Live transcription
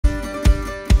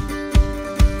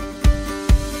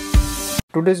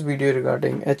Today's video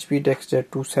regarding HP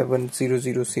DeskJet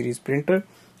 2700 series printer.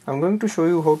 I'm going to show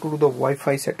you how to do the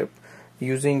Wi-Fi setup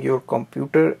using your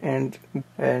computer and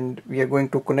we are going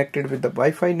to connect it with the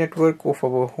Wi-Fi network of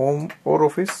our home or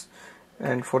office.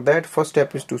 And for that, first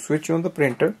step is to switch on the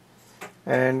printer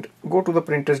and go to the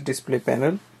printer's display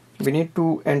panel. We need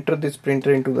to enter this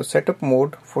printer into the setup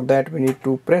mode. For that, we need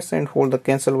to press and hold the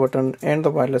cancel button and the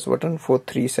wireless button for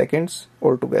 3 seconds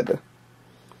altogether.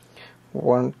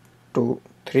 1, 2,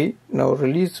 3. Now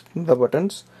release the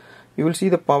buttons. You will see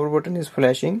the power button is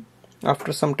flashing.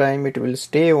 After some time it will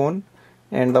stay on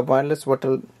and the wireless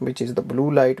button, which is the blue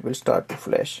light, will start to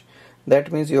flash. That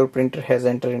means your printer has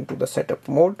entered into the setup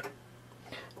mode.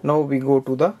 Now we go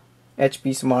to the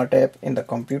HP Smart app in the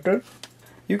computer.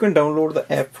 You can download the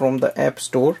app from the App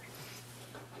Store,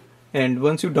 and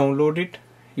once you download it,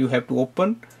 you have to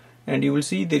open and you will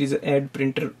see there is an add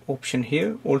printer option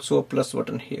here, also a plus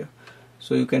button here.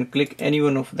 So you can click any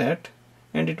one of that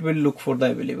and it will look for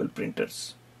the available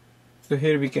printers. So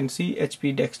here we can see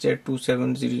HP DeskJet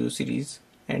 2700 series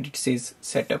and it says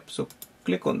setup. So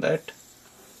click on that.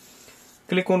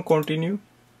 Click on continue.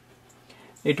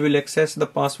 It will access the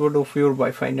password of your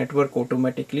Wi-Fi network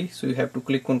automatically. So you have to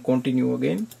click on continue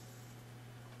again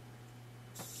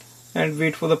and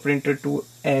wait for the printer to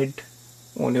add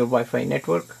on your Wi-Fi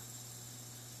network.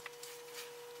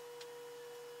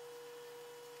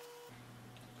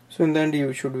 So in the end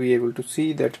you should be able to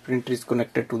see that printer is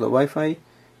connected to the Wi-Fi.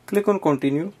 Click on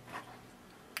continue.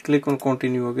 Click on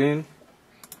continue again.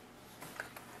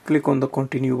 Click on the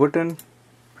continue button.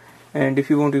 And if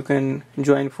you want, you can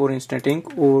join for instant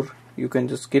ink or you can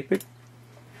just skip it.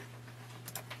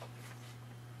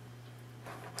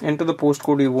 Enter the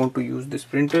postcode you want to use this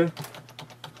printer.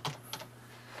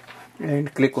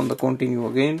 And click on the continue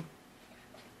again.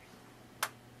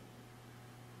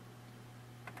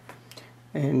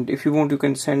 And if you want, you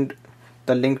can send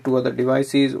the link to other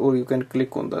devices or you can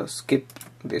click on the skip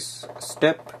this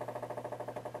step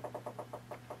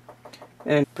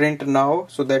and print now.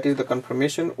 So that is the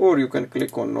confirmation, or you can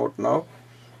click on not now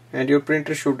and your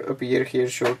printer should appear here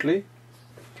shortly.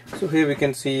 So here we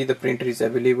can see the printer is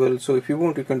available. So if you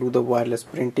want, you can do the wireless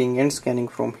printing and scanning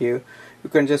from here. You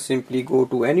can just simply go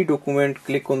to any document,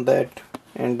 click on that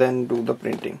and then do the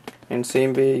printing, and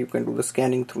same way you can do the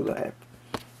scanning through the app.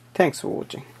 Thanks for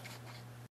watching.